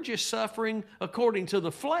 then we're just suffering according to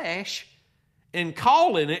the flesh and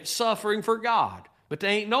calling it suffering for God. But there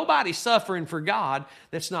ain't nobody suffering for God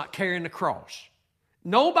that's not carrying the cross.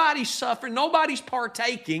 Nobody's suffering, nobody's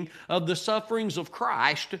partaking of the sufferings of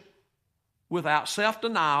Christ without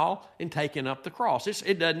self-denial and taking up the cross.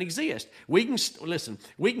 It doesn't exist. We can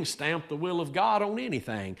stamp the will of God on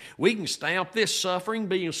anything. We can stamp this suffering,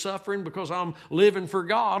 being suffering because I'm living for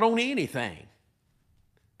God, on anything.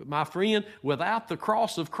 But my friend, without the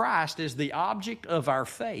cross of Christ as the object of our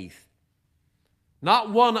faith, not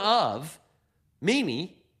one of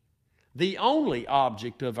many, The only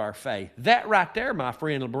object of our faith. That right there, my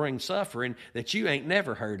friend, will bring suffering that you ain't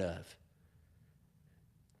never heard of.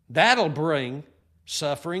 That'll bring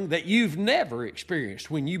suffering that you've never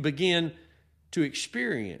experienced when you begin to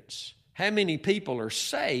experience. How many people are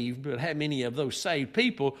saved, but how many of those saved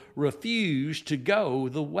people refuse to go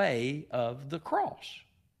the way of the cross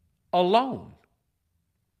alone?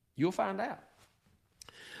 You'll find out.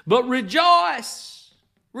 But rejoice,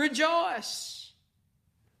 rejoice,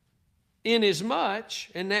 inasmuch,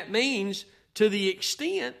 and that means to the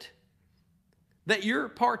extent that you're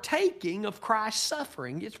partaking of Christ's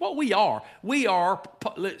suffering. It's what we are. We are,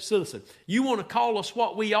 listen, you want to call us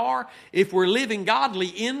what we are? If we're living godly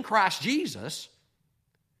in Christ Jesus,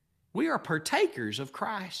 we are partakers of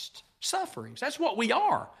Christ's sufferings. That's what we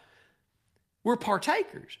are. We're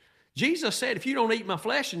partakers. Jesus said, if you don't eat my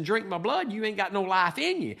flesh and drink my blood, you ain't got no life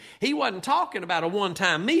in you. He wasn't talking about a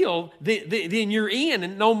one-time meal, then you're in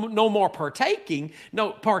and no more partaking.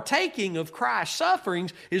 No, partaking of Christ's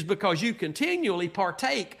sufferings is because you continually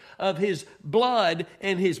partake of His blood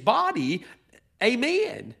and His body.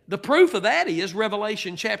 Amen. The proof of that is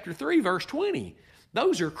Revelation chapter 3, verse 20.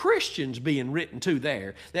 Those are Christians being written to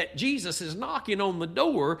there. That Jesus is knocking on the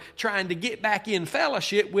door trying to get back in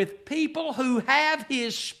fellowship with people who have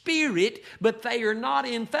His Spirit, but they are not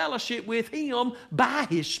in fellowship with Him by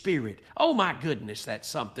His Spirit. Oh my goodness, that's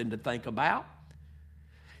something to think about.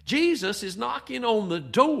 Jesus is knocking on the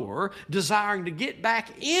door desiring to get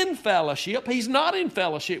back in fellowship. He's not in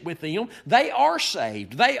fellowship with them. They are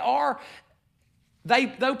saved. They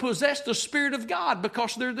possess the Spirit of God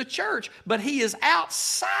because they're the church, but He is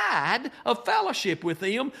outside of fellowship with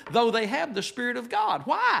them, though they have the Spirit of God.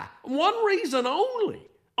 Why? One reason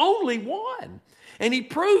only one. And He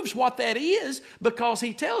proves what that is because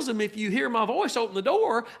He tells them, if you hear my voice, open the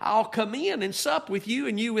door, I'll come in and sup with you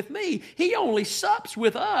and you with me. He only sups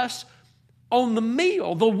with us on the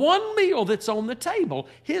meal, the one meal that's on the table,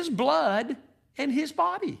 His blood and His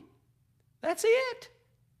body. That's it.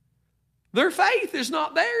 Their faith is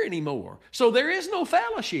not there anymore. So there is no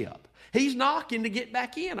fellowship. He's knocking to get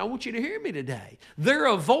back in. I want you to hear me today. They're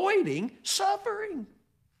avoiding suffering.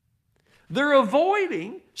 They're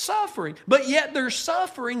avoiding suffering. But yet they're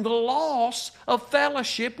suffering the loss of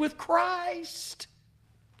fellowship with Christ.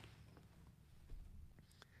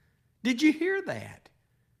 Did you hear that?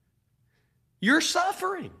 You're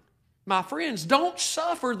suffering. My friends, don't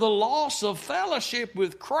suffer the loss of fellowship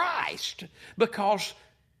with Christ because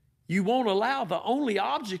you won't allow the only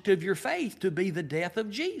object of your faith to be the death of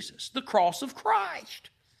Jesus, the cross of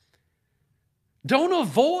Christ. Don't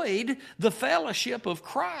avoid the fellowship of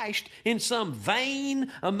Christ in some vain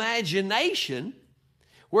imagination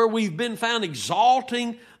where we've been found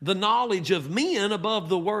exalting the knowledge of men above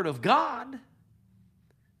the Word of God.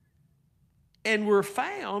 And we're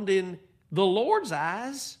found in the Lord's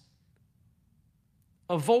eyes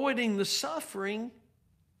avoiding the suffering.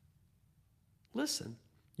 Listen.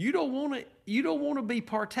 You don't want to be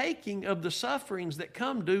partaking of the sufferings that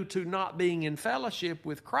come due to not being in fellowship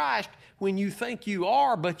with Christ when you think you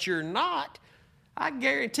are, but you're not. I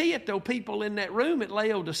guarantee it, though, people in that room at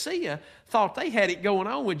Laodicea thought they had it going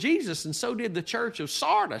on with Jesus, and so did the church of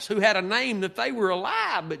Sardis, who had a name that they were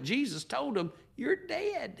alive, but Jesus told them, you're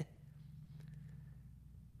dead.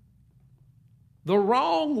 The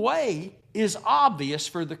wrong way is obvious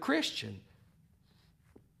for the Christian.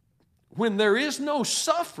 When there is no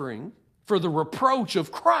suffering for the reproach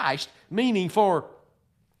of Christ, meaning for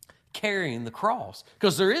carrying the cross,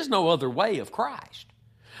 because there is no other way of Christ.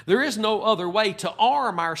 There is no other way to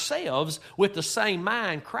arm ourselves with the same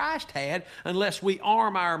mind Christ had unless we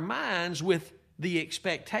arm our minds with the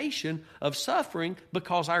expectation of suffering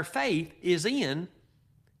because our faith is in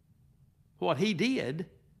what He did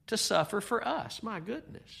to suffer for us. My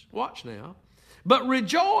goodness. Watch now. But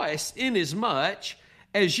rejoice inasmuch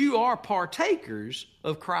as you are partakers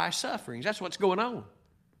of Christ's sufferings. That's what's going on.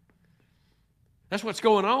 That's what's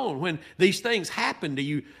going on when these things happen to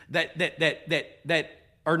you that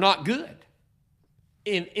are not good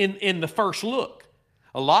in the first look.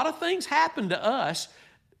 A lot of things happen to us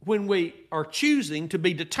when we are choosing to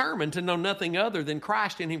be determined to know nothing other than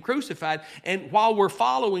Christ and Him crucified. And while we're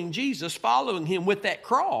following Jesus, following Him with that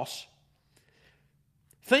cross,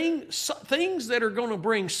 things that are going to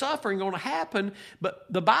bring suffering are going to happen, but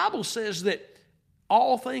the Bible says that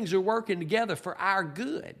all things are working together for our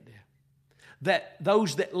good. That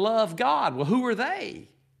those that love God, well, who are they?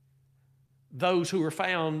 Those who are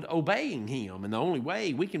found obeying Him. And the only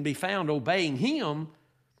way we can be found obeying Him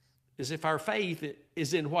is if our faith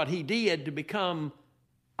is in what He did to become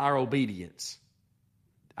our obedience.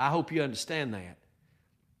 I hope you understand that.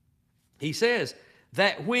 He says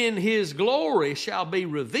that when his glory shall be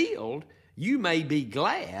revealed, you may be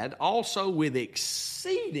glad also with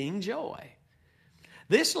exceeding joy.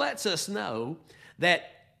 This lets us know that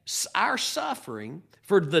our suffering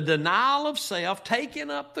for the denial of self, taking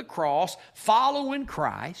up the cross, following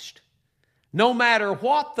Christ, no matter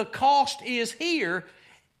what the cost is here,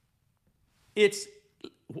 it's,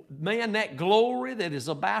 man, that glory that is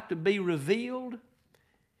about to be revealed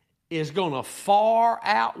is going to far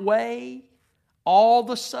outweigh all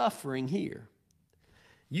the suffering here.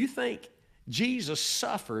 You think Jesus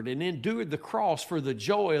suffered and endured the cross for the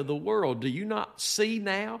joy of the world. Do you not see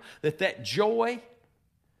now that joy,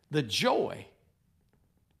 the joy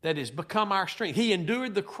that has become our strength, he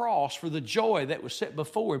endured the cross for the joy that was set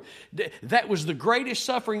before him. That was the greatest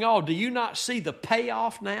suffering of all. Do you not see the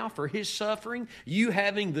payoff now for his suffering? You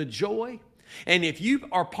having the joy? And if you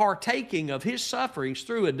are partaking of his sufferings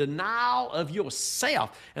through a denial of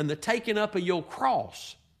yourself and the taking up of your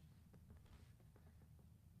cross,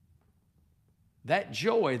 that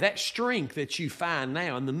joy, that strength that you find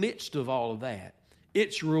now in the midst of all of that,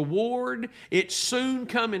 its reward, its soon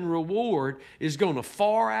coming reward is going to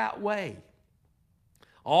far outweigh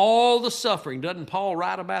all the suffering. Doesn't Paul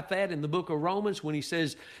write about that in the book of Romans when he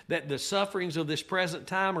says that the sufferings of this present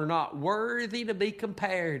time are not worthy to be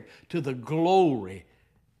compared to the glory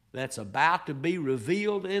that's about to be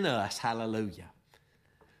revealed in us? Hallelujah.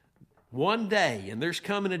 One day, and there's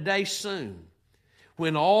coming a day soon,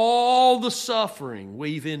 when all the suffering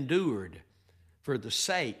we've endured for the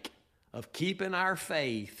sake of keeping our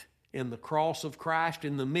faith in the cross of Christ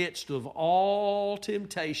in the midst of all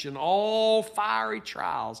temptation, all fiery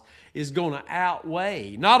trials, is going to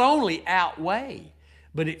outweigh, not only outweigh,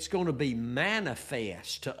 but it's going to be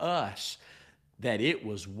manifest to us that it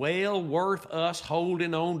was well worth us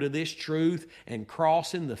holding on to this truth and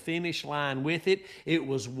crossing the finish line with it. It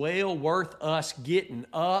was well worth us getting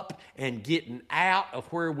up and getting out of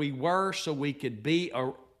where we were so we could be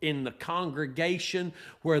in the congregation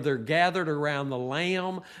where they're gathered around the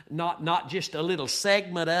Lamb, not just a little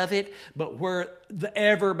segment of it, but where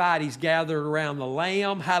everybody's gathered around the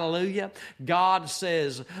Lamb. Hallelujah. God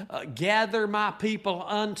says, gather my people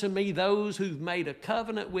unto me, those who've made a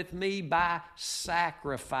covenant with me by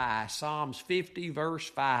sacrifice. Psalms 50 verse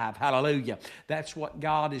 5. Hallelujah. That's what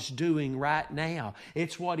God is doing right now.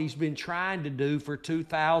 It's what he's been trying to do for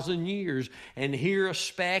 2,000 years. And here a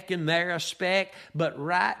speck and there a speck. But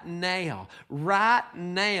right now,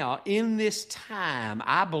 in this time,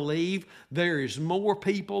 I believe there is more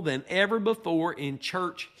people than ever before in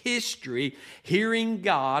church history hearing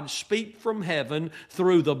God speak from heaven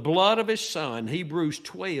through the blood of his Son, Hebrews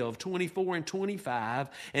 12, 24 and 25,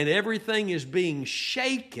 and everything is being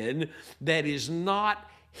shaken that is not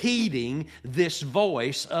heeding this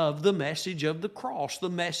voice of the message of the cross, the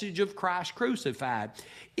message of Christ crucified.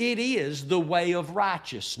 It is the way of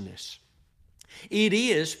righteousness. It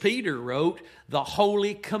is, Peter wrote, the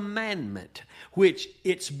holy commandment, which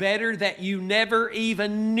it's better that you never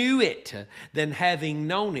even knew it than having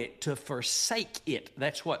known it to forsake it.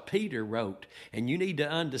 That's what Peter wrote, and you need to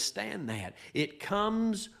understand that. It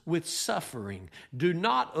comes with suffering. Do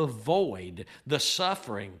not avoid the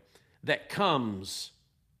suffering that comes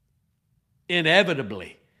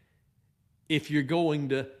inevitably if you're going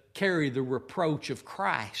to carry the reproach of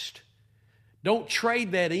Christ. Don't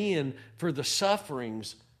trade that in for the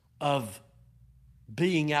sufferings of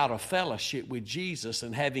being out of fellowship with Jesus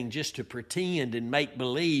and having just to pretend and make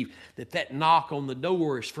believe that knock on the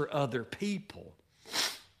door is for other people.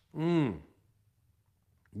 You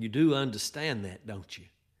do understand that, don't you?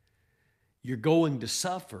 You're going to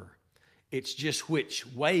suffer. It's just which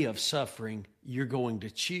way of suffering you're going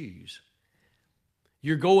to choose.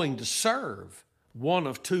 You're going to serve one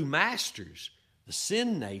of two masters, the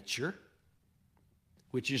sin nature,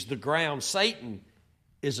 which is the ground Satan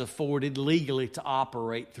is afforded legally to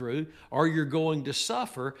operate through, or you're going to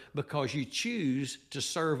suffer because you choose to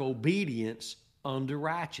serve obedience unto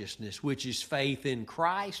righteousness, which is faith in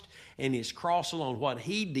Christ and his cross alone, what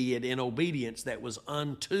he did in obedience that was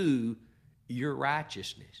unto your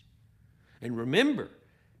righteousness. And remember,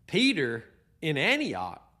 Peter in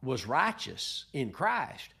Antioch was righteous in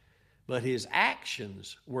Christ, but his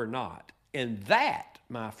actions were not. And that,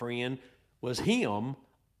 my friend, was him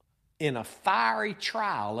in a fiery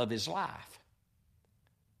trial of his life.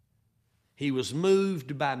 He was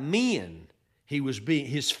moved by men.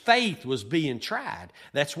 His faith was being tried.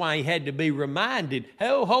 That's why he had to be reminded,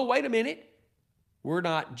 wait a minute. We're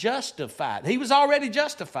not justified. He was already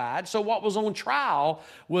justified, so what was on trial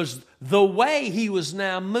was the way he was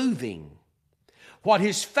now moving. What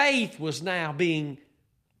his faith was now being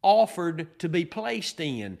offered to be placed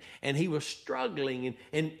in. And he was struggling.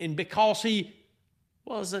 And because he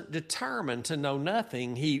wasn't determined to know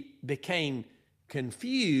nothing, he became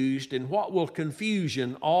confused. And what will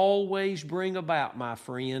confusion always bring about, my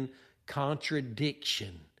friend?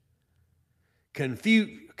 Contradiction.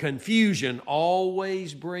 Confusion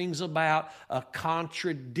always brings about a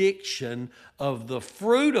contradiction of the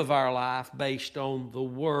fruit of our life based on the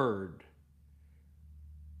Word.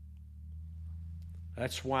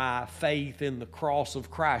 That's why faith in the cross of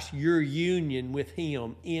Christ, your union with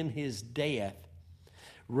Him in His death,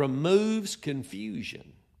 removes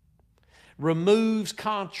confusion, removes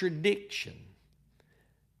contradiction,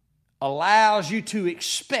 allows you to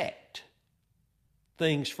expect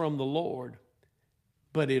things from the Lord,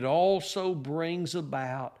 but it also brings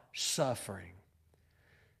about suffering.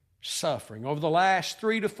 Suffering. Over the last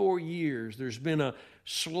 3 to 4 years, there's been a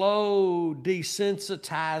slow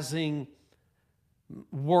desensitizing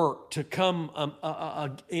work to come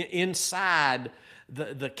inside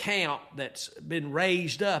the camp that's been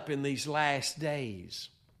raised up in these last days.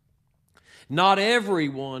 Not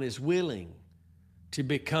everyone is willing to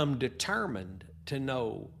become determined to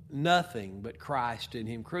know nothing but Christ and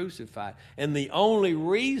Him crucified. And the only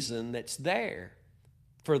reason that's there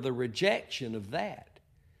for the rejection of that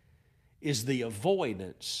is the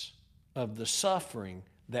avoidance of the suffering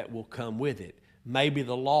that will come with it. Maybe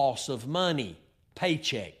the loss of money,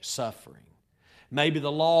 paycheck, suffering. Maybe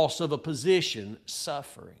the loss of a position,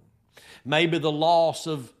 suffering. Maybe the loss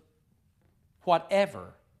of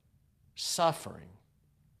whatever, suffering.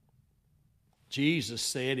 Jesus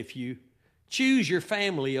said, if you choose your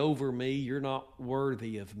family over me, you're not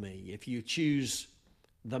worthy of me. If you choose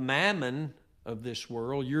the mammon of this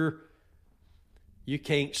world, you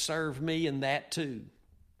can't serve me in that too.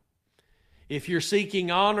 If you're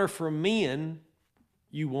seeking honor from men,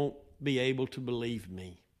 you won't be able to believe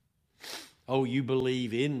me. Oh, you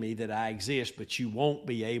believe in me that I exist, but you won't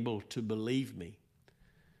be able to believe me.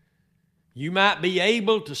 You might be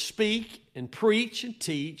able to speak and preach and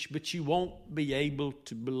teach, but you won't be able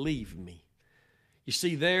to believe me. You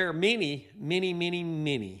see, there are many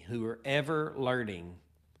who are ever learning.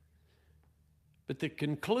 But the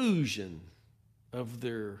conclusion of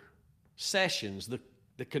their sessions,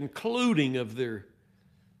 the concluding of their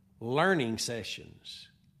learning sessions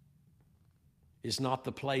is not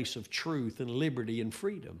the place of truth and liberty and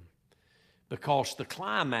freedom, because the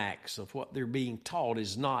climax of what they're being taught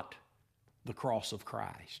is not the cross of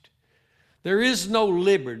Christ. There is no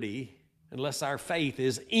liberty unless our faith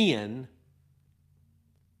is in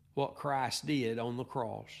what Christ did on the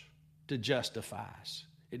cross to justify us.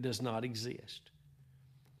 It does not exist.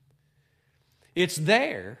 It's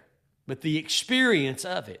there, but the experience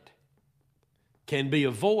of it can be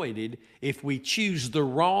avoided if we choose the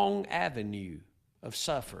wrong avenue of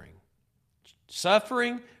suffering.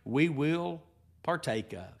 Suffering we will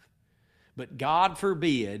partake of, but God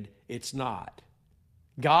forbid it's not.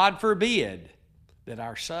 God forbid that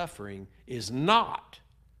our suffering is not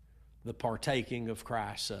the partaking of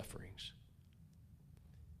Christ's sufferings.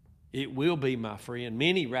 It will be, my friend.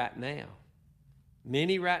 Many right now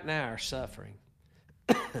are suffering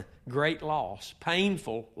great loss,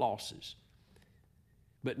 painful losses.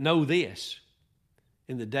 But know this,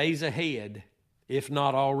 in the days ahead, if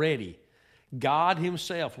not already, God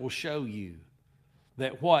Himself will show you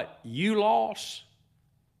that what you lost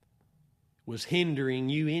was hindering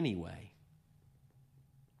you anyway.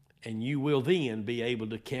 And you will then be able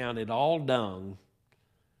to count it all dung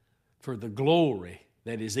for the glory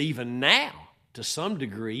that is even now, to some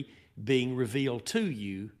degree, being revealed to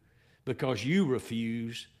you because you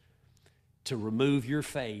refuse to remove your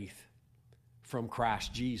faith from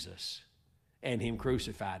Christ Jesus and Him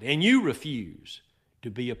crucified. And you refuse to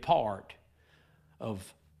be a part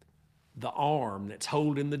of the arm that's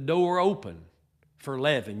holding the door open for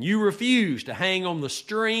leaven. You refuse to hang on the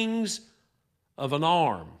strings of an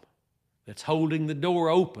arm that's holding the door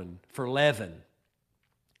open for leaven.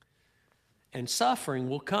 And suffering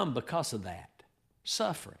will come because of that.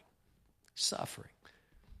 Suffering.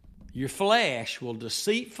 Your flesh will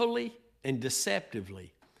deceitfully and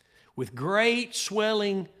deceptively, with great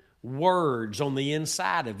swelling words on the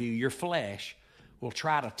inside of you, your flesh will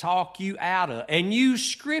try to talk you out of and use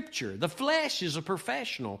Scripture. The flesh is a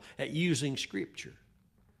professional at using Scripture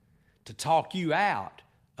to talk you out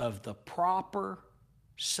of the proper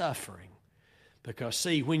suffering. Because,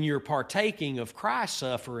 see, when you're partaking of Christ's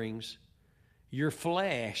sufferings, your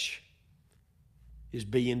flesh is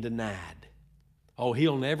being denied. Oh,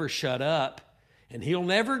 he'll never shut up, and he'll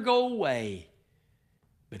never go away.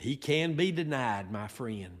 But he can be denied, my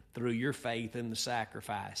friend, through your faith in the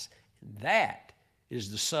sacrifice. And that is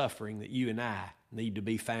the suffering that you and I need to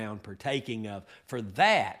be found partaking of. For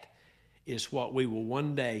that is what we will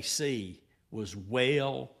one day see was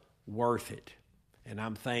well worth it. And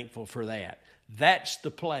I'm thankful for that. That's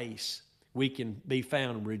the place we can be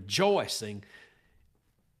found rejoicing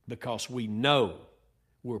because we know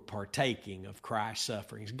we're partaking of Christ's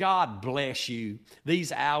sufferings. God bless you.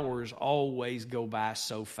 These hours always go by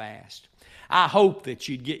so fast. I hope that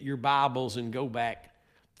you'd get your Bibles and go back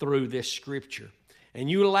through this scripture. And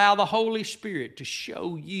you allow the Holy Spirit to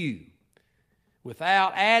show you,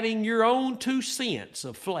 without adding your own 2 cents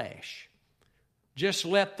of flesh. Just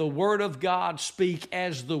let the Word of God speak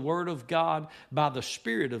as the Word of God by the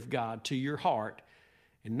Spirit of God to your heart.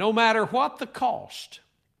 And no matter what the cost,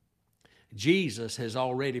 Jesus has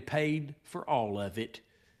already paid for all of it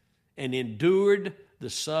and endured the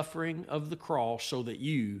suffering of the cross so that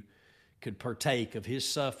you could partake of His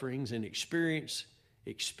sufferings and experience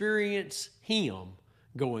Him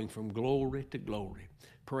going from glory to glory.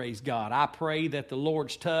 Praise God. I pray that the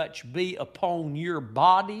Lord's touch be upon your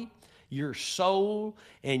body, your soul,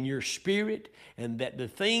 and your spirit, and that the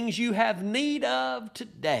things you have need of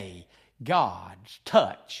today, God's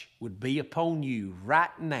touch would be upon you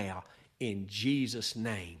right now in Jesus'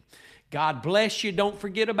 name. God bless you. Don't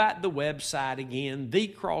forget about the website again,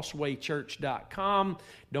 thecrosswaychurch.com.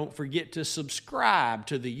 Don't forget to subscribe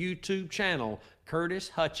to the YouTube channel, Curtis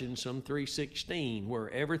Hutchinson 316,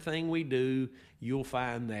 where everything we do, you'll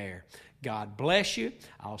find there. God bless you.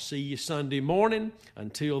 I'll see you Sunday morning.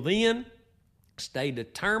 Until then, stay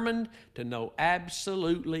determined to know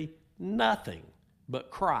absolutely nothing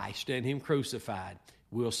but Christ and Him crucified.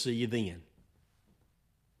 We'll see you then.